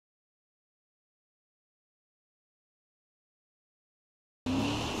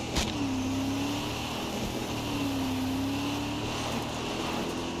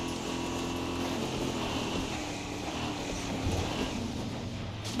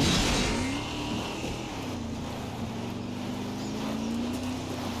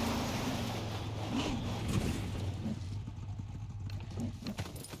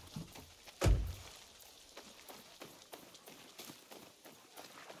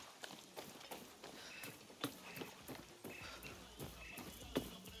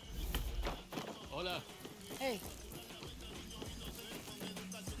Marquesa. Hey.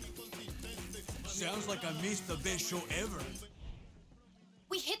 Sounds like I missed the best show ever.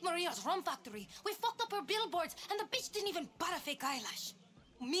 We hit Maria's rum factory. We fucked up her billboards, and the bitch didn't even bat a fake eyelash.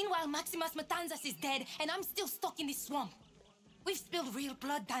 Meanwhile, Maximas Matanzas is dead, and I'm still stuck in this swamp. We've spilled real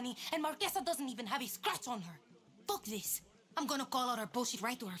blood, Dani, and Marquesa doesn't even have a scratch on her. Fuck this. I'm gonna call out her bullshit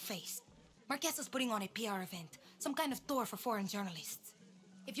right to her face. Marquesa's putting on a PR event, some kind of tour for foreign journalists.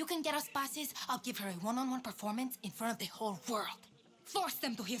 If you can get us passes, I'll give her a one-on-one performance in front of the whole world. Force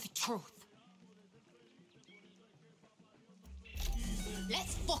them to hear the truth.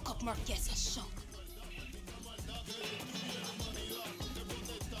 Let's fuck up Marquesa's show.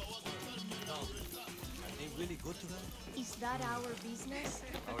 Are they really good to them? Is that our business?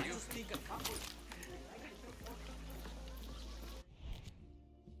 Or you think a couple?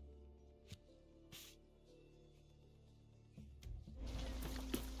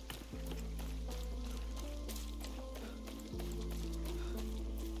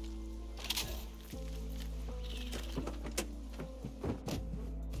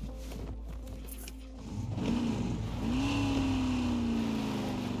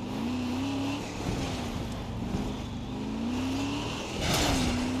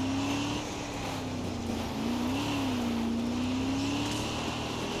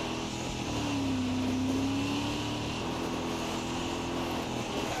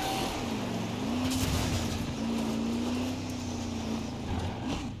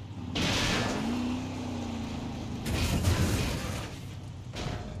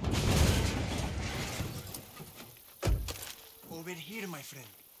 Over here, my friend.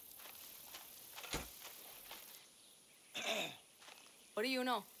 What do you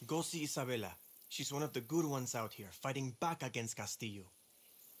know? Go see Isabela. She's one of the good ones out here, fighting back against Castillo.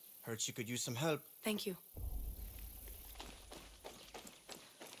 Heard she could use some help. Thank you.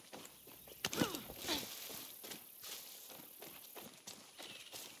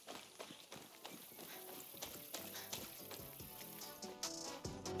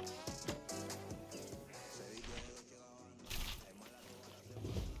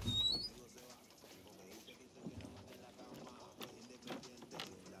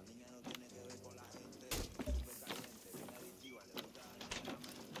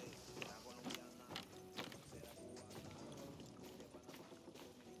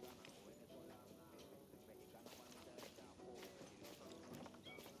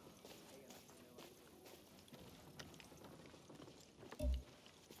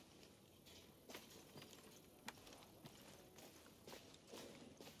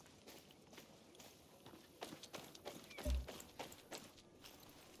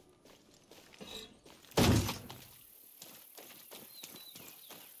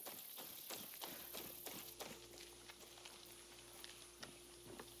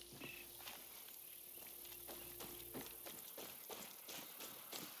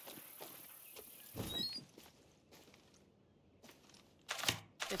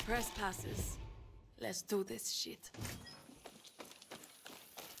 The press passes. Let's do this shit.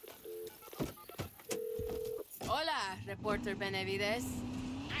 Hola, Reporter Benavides.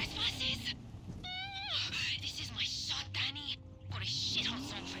 Press passes! This is my shot, Dani. Got a shithole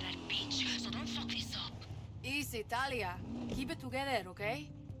song for that bitch, so don't fuck this up. Easy, Talia. Keep it together, okay?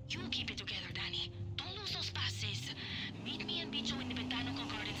 You keep it together, Dani. Don't lose those passes. Meet me and Bicho in the Botanical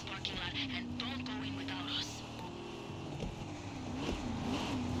Gardens parking lot, and don't go in without us.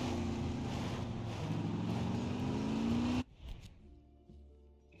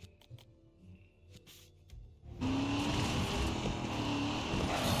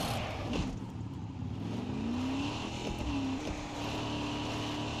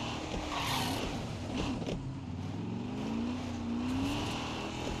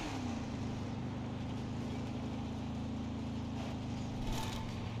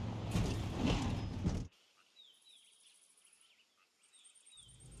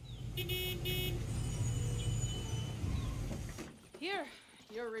 Here,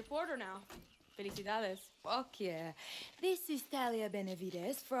 you're a reporter now. Felicidades. Fuck yeah. This is Talia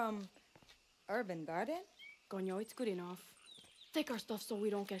Benavides from Urban Garden. Coño, it's good enough. Take our stuff so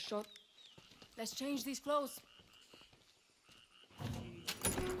we don't get shot. Let's change these clothes.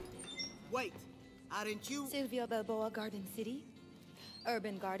 Wait, aren't you? Silvio Balboa, Garden City.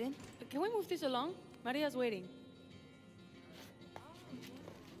 Urban Garden. Can we move this along? Maria's waiting.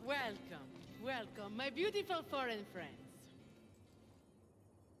 Welcome, welcome, my beautiful foreign friends.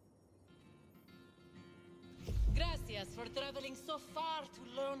 Gracias for traveling so far to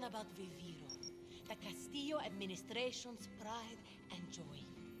learn about Viviro, the Castillo administration's pride and joy.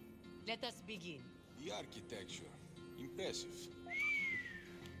 Let us begin. The architecture. Impressive.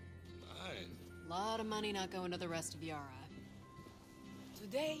 Fine. lot of money not going to the rest of Yara.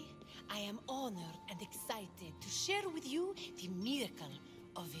 Today, I am honored and excited to share with you the miracle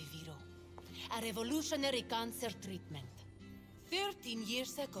of Viviro, a revolutionary cancer treatment. 13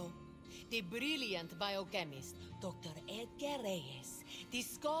 years ago, the brilliant biochemist, Dr. Edgar Reyes,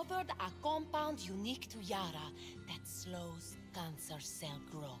 discovered a compound unique to Yara that slows cancer cell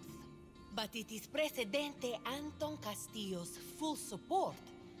growth. But it is Presidente Antón Castillo's full support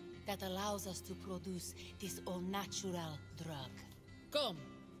that allows us to produce this all-natural drug. Come,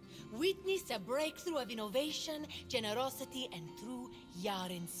 witness a breakthrough of innovation, generosity, and true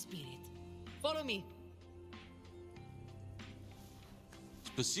Yaran spirit. Follow me.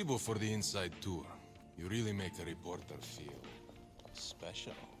 Спасибо for the inside tour. You really make a reporter feel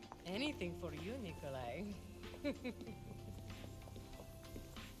special. Anything for you, Nikolai.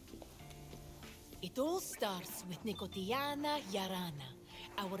 It all starts with Nicotiana yarana,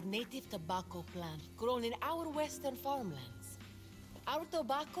 our native tobacco plant grown in our western farmlands. Our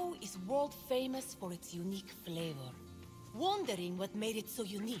tobacco is world famous for its unique flavor. Wondering what made it so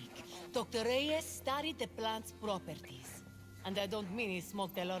unique, Dr. Reyes studied the plant's properties. And I don't mean he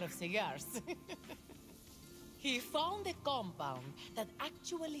smoked a lot of cigars. He found a compound that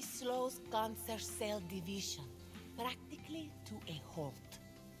actually slows cancer cell division, practically to a halt.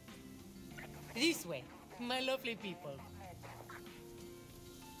 This way, my lovely people.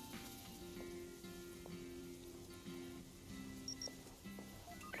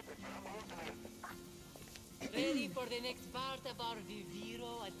 Ready for the next part of our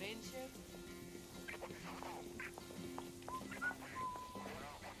Viviro adventure?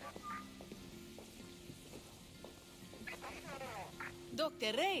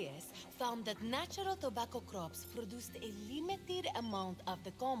 Dr. Reyes found that natural tobacco crops produced a limited amount of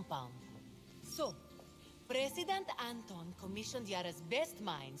the compound. So, President Antón commissioned Yara's best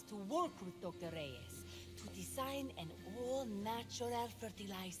minds to work with Dr. Reyes to design an all-natural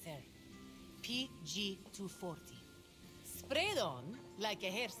fertilizer, PG-240. Sprayed on, like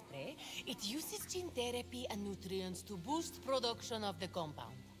a hairspray, it uses gene therapy and nutrients to boost production of the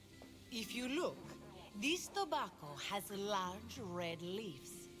compound. If you look, this tobacco has large red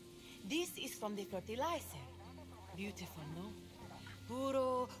leaves. This is from the fertilizer. Beautiful, no?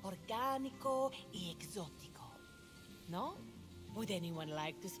 Puro, orgánico y exótico. No? Would anyone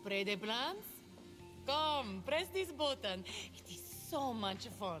like to spray the plants? Come, press this button. It is so much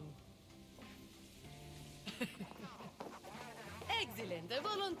fun. Excellent, a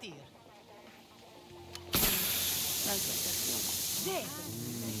volunteer. There.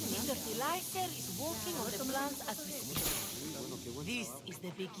 The fertilizer is working on the plants as we speak. This is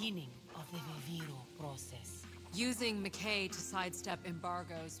the beginning of the Viviro process. Using McKay to sidestep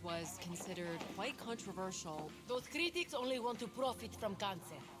embargoes was considered quite controversial. Those critics only want to profit from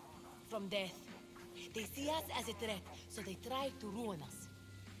cancer, from death. They see us as a threat, so they try to ruin us.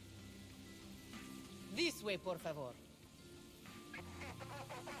 This way, por favor.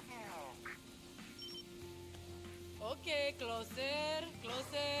 Okay, closer,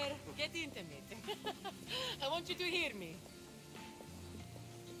 closer. Get intimate. I want you to hear me.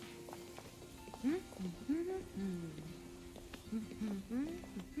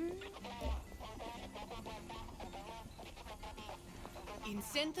 In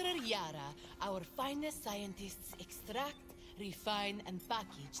Central Yara, our finest scientists extract, refine, and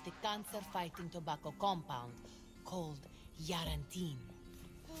package the cancer-fighting tobacco compound called Yarantine.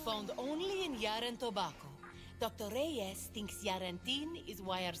 Found only in Yaran tobacco, Dr. Reyes thinks Yarantine is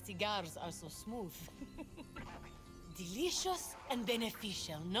why our cigars are so smooth. Delicious and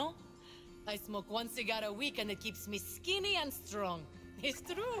beneficial, no? I smoke one cigar a week and it keeps me skinny and strong. It's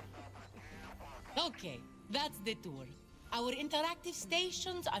true. Okay, that's the tour. Our interactive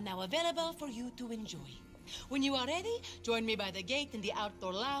stations are now available for you to enjoy. When you are ready, join me by the gate in the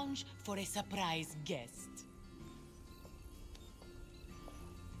outdoor lounge for a surprise guest.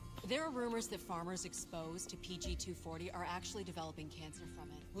 There are rumors that farmers exposed to PG-240 are actually developing cancer from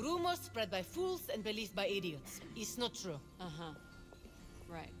it. Rumors spread by fools and believed by idiots. It's not true. Uh-huh.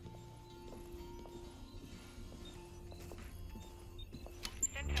 Right.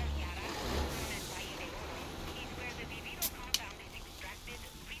 Central Yara, known as Valle de Oro, is where the Viviro compound is extracted,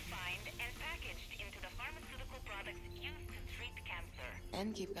 refined, and packaged into the pharmaceutical products used to treat cancer.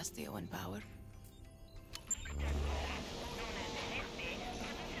 And keep Castillo in power.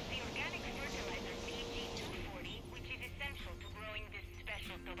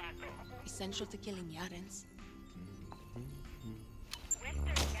 Essential to killing Yarans.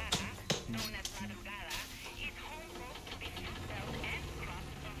 Western Yara, known as Madrugada, is home both to the fruit belt and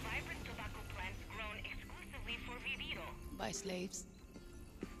crops of vibrant tobacco plants grown exclusively for Viviro. By slaves.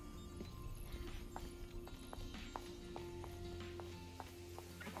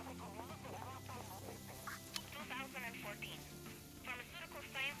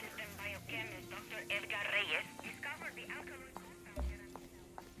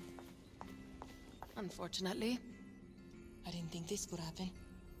 unfortunately. I didn't think this could happen.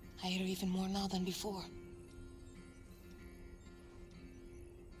 I hate her even more now than before.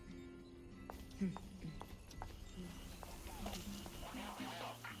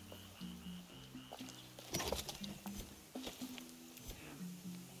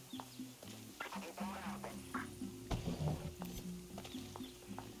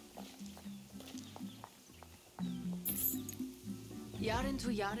 Yaran to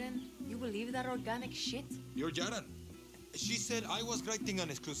Yaran? You believe that organic shit? You're Yaran. She said I was writing an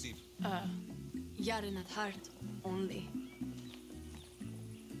exclusive. Yaran at heart, only.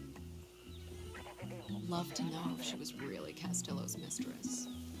 Love to know if she was really Castillo's mistress.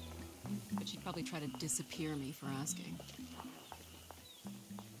 But she'd probably try to disappear me for asking.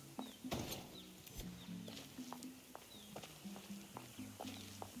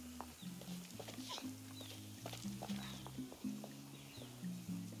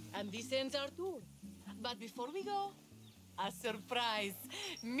 And this ends our tour. But before we go, a surprise.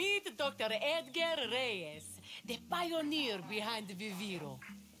 Meet Dr. Edgar Reyes, the pioneer behind Viviro.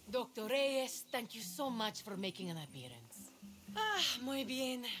 Dr. Reyes, thank you so much for making an appearance. Muy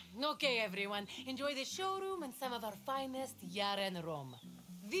bien. Okay, everyone. Enjoy the showroom and some of our finest Yaran rum.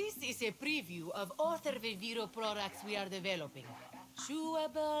 This is a preview of other Viviro products we are developing.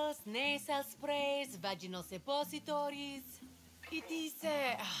 Chewables, nasal sprays, vaginal suppositories. It is,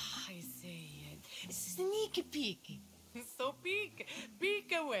 I say it, sneaky peeky. So peek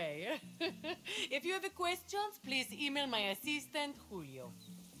away. If you have questions, please email my assistant, Julio.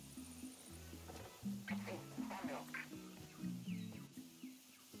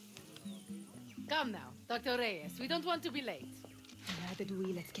 Come now, Dr. Reyes, we don't want to be late. Neither do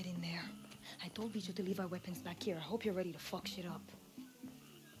we. Let's get in there. I told Bicho to leave our weapons back here. I hope you're ready to fuck shit up.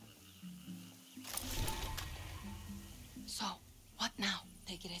 So, what now?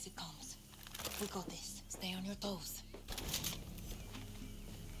 Take it as it comes. We got this. Stay on your toes.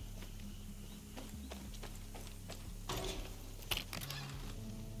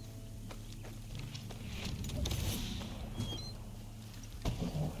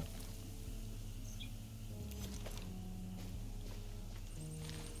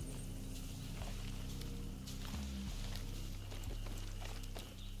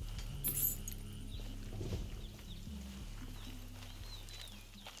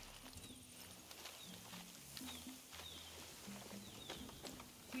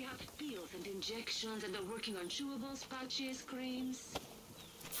 Pills and injections, and they're working on chewables, patches, creams.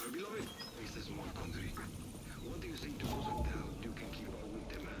 Our beloved, it's a small country. What do you think to those of doubt you can keep up with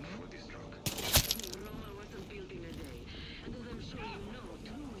demand for this drug? Roma wasn't built in a day. And as I'm sure you know,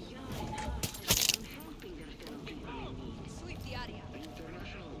 true Yaran hearts are set on helping their fellow people in need. Sweep the area. The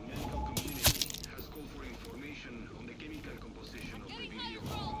international medical community has called for information on the chemical composition of the video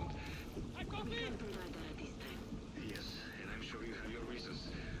compound. We can't provide that at this time. Yes, and I'm sure you have your reasons.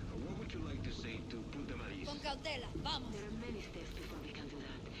 What would you like to say to put them at ease? Con cautela, vamos. There are many steps before we can do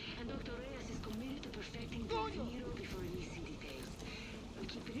that. And Dr. Reyes is committed to perfecting the video before releasing details. We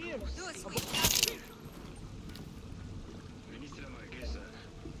keep it close. Do a sweep. Ministra Marquesa,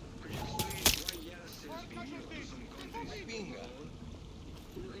 could you explain why Yara sells video to some countries? Bingo.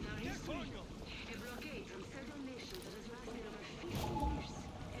 Look at our history. A blockade from several nations that has lasted over 50 years.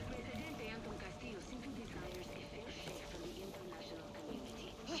 Presidente Antón Castillo simply desires a fair shake from the international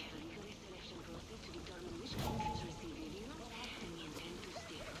community. A rigorous selection process to determine which countries receive videos, and we intend to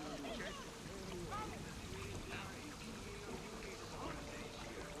stick to the rules.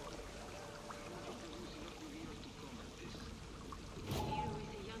 Here is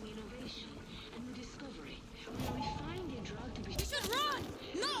a young innovation, a new discovery. We are refining a drug to be... You should run!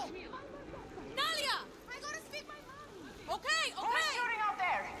 No! Nalia! I gotta speak my mind! Okay, okay! Who's shooting out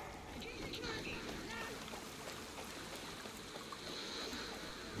there?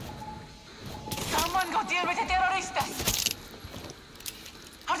 Someone go deal with the terroristas!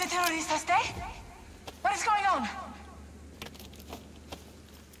 Are the terroristas dead? What is going on?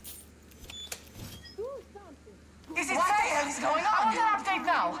 This is what the hell is going on? I want an update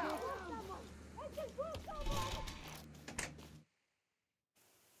now!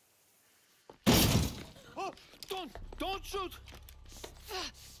 Oh, don't shoot!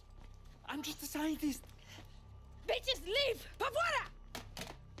 I'm just a scientist. Bitches, leave! Pa' fuera!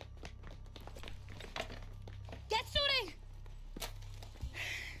 Get shooting!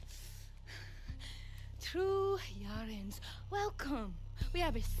 True Yarans, welcome. We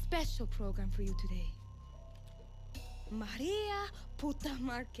have a special program for you today. Maria Puta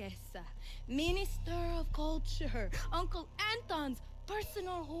Marquessa, Minister of Culture, Uncle Anton's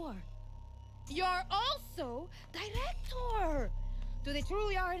personal whore. You're also director to the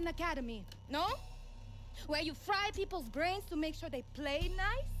True Yaran Academy, no? Where you fry people's brains to make sure they play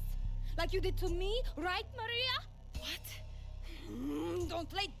nice? Like you did to me, right, Maria? What? Don't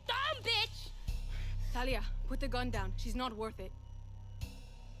play dumb, bitch! Talia, put the gun down. She's not worth it.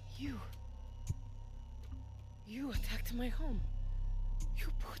 You attacked my home. You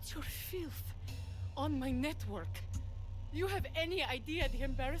put your filth on my network. You have any idea the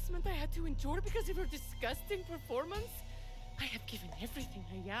embarrassment I had to endure because of your disgusting performance? I have given everything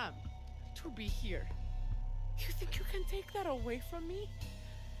I am to be here. You think you can take that away from me?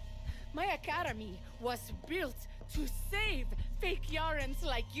 My academy was built to save fake Yarans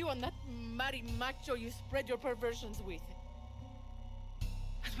like you and that marimacho you spread your perversions with.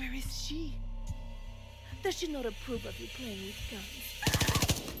 And where is she? Does she not approve of you playing with guns?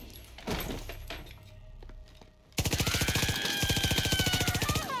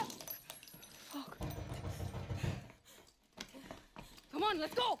 Fuck. Come on,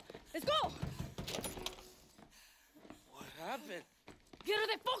 let's go! Let's go! What happened? Get her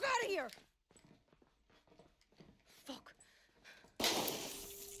the fuck out of here! Fuck.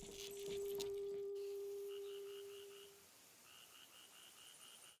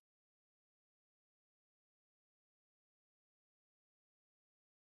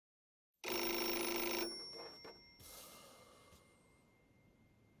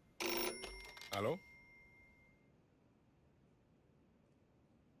 Hello?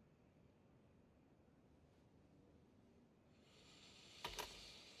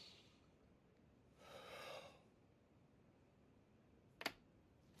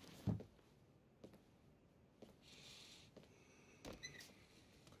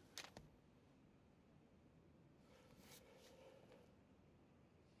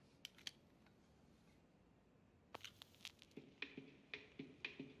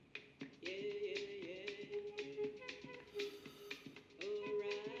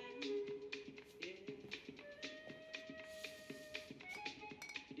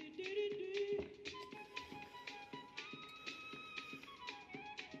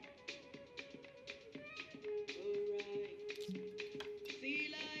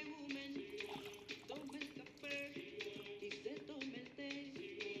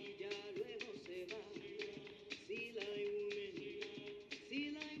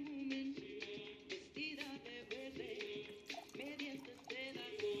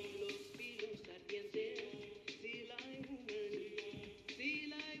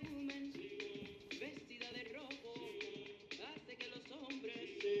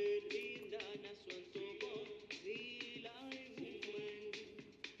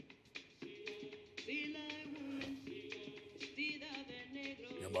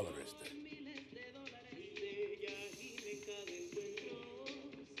 Your mother is dead.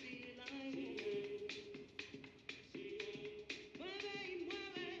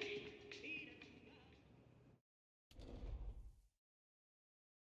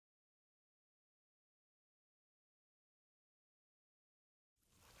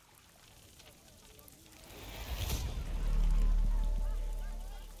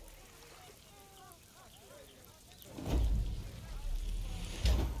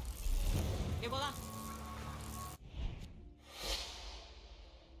 Et voilà.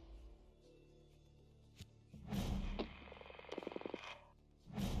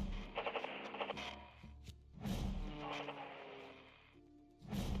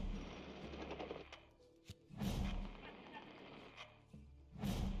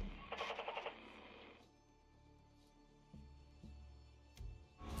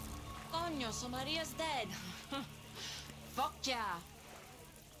 Coño, so Maria's dead. Fuck yeah.